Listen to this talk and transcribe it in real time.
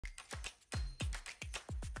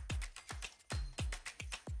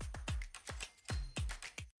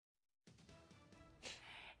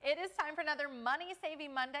It is time for another Money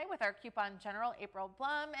Saving Monday with our coupon general, April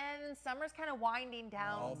Blum, and summer's kind of winding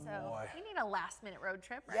down, so we need a last-minute road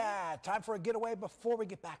trip, right? Yeah, time for a getaway before we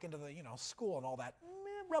get back into the, school and all that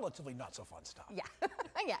relatively not so fun stuff. Yeah,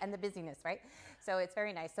 yeah, and the busyness, right? So it's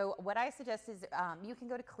very nice. So what I suggest is you can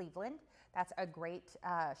go to Cleveland. That's a great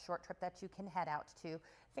short trip that you can head out to.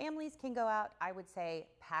 Families can go out, I would say,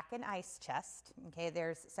 pack an ice chest. Okay,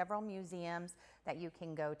 there's several museums that you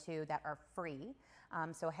can go to that are free.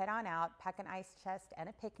 So head on out, pack an ice chest and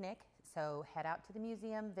a picnic. So head out to the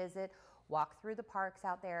museum, visit, walk through the parks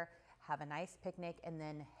out there, have a nice picnic, and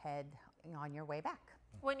then head on your way back.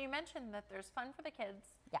 When you mentioned that there's fun for the kids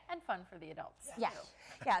and fun for the adults.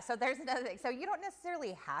 Yeah, so there's another thing. So you don't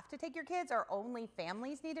necessarily have to take your kids, or only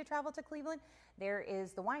families need to travel to Cleveland. There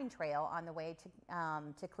is the wine trail on the way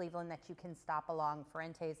to Cleveland that you can stop along.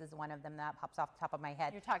 Fuentes is one of them that pops off the top of my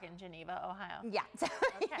head. You're talking Geneva, Ohio. Yeah, so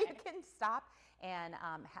okay. You can stop and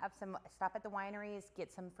stop at the wineries,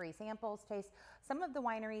 get some free samples, taste. Some of the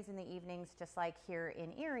wineries in the evenings, just like here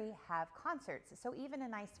in Erie, have concerts. So even a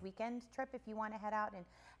nice weekend trip, if you want to head out and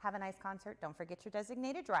have a nice concert, don't forget your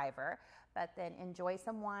designated driver, but then enjoy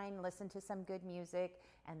some wine, listen to some good music,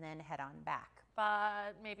 and then head on back.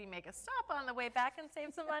 But maybe make a stop on the way back and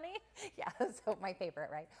save some money. Yeah, so my favorite,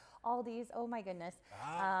 right? Aldi's, oh my goodness.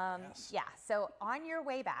 Yes. Yeah, so on your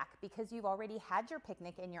way back, because you've already had your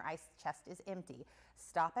picnic and your ice chest is empty,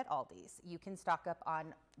 stop at Aldi's. You can stock up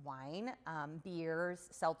on wine, beers,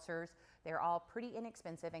 seltzers. They're all pretty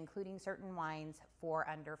inexpensive, including certain wines for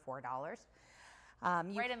under $4.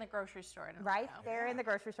 Right in the grocery store. Right there in the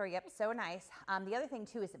grocery store. Yep, so nice. The other thing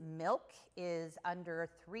too is milk is under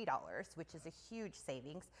 $3, which is a huge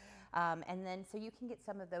savings. And then so you can get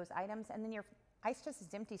some of those items, and then your ice chest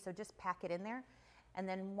is empty, so just pack it in there. And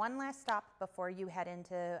then one last stop before you head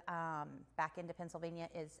into back into Pennsylvania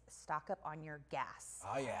is stock up on your gas.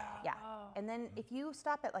 Oh yeah. Yeah. Oh. And then if you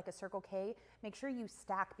stop at like a Circle K, make sure you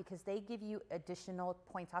stack, because they give you additional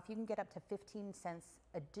points off. You can get up to 15 cents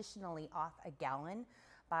additionally off a gallon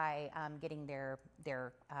by getting their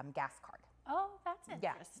gas card. Oh, that's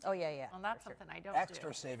interesting. Yeah. Oh, yeah. Well, that's something I don't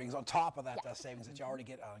Extra savings on top of that savings that you already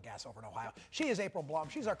get on gas over in Ohio. She is April Blum.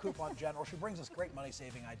 She's our coupon general. She brings us great money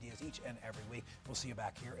saving ideas each and every week. We'll see you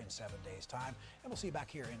back here in 7 days' time, and we'll see you back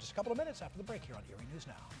here in just a couple of minutes after the break here on Erie News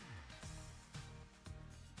Now.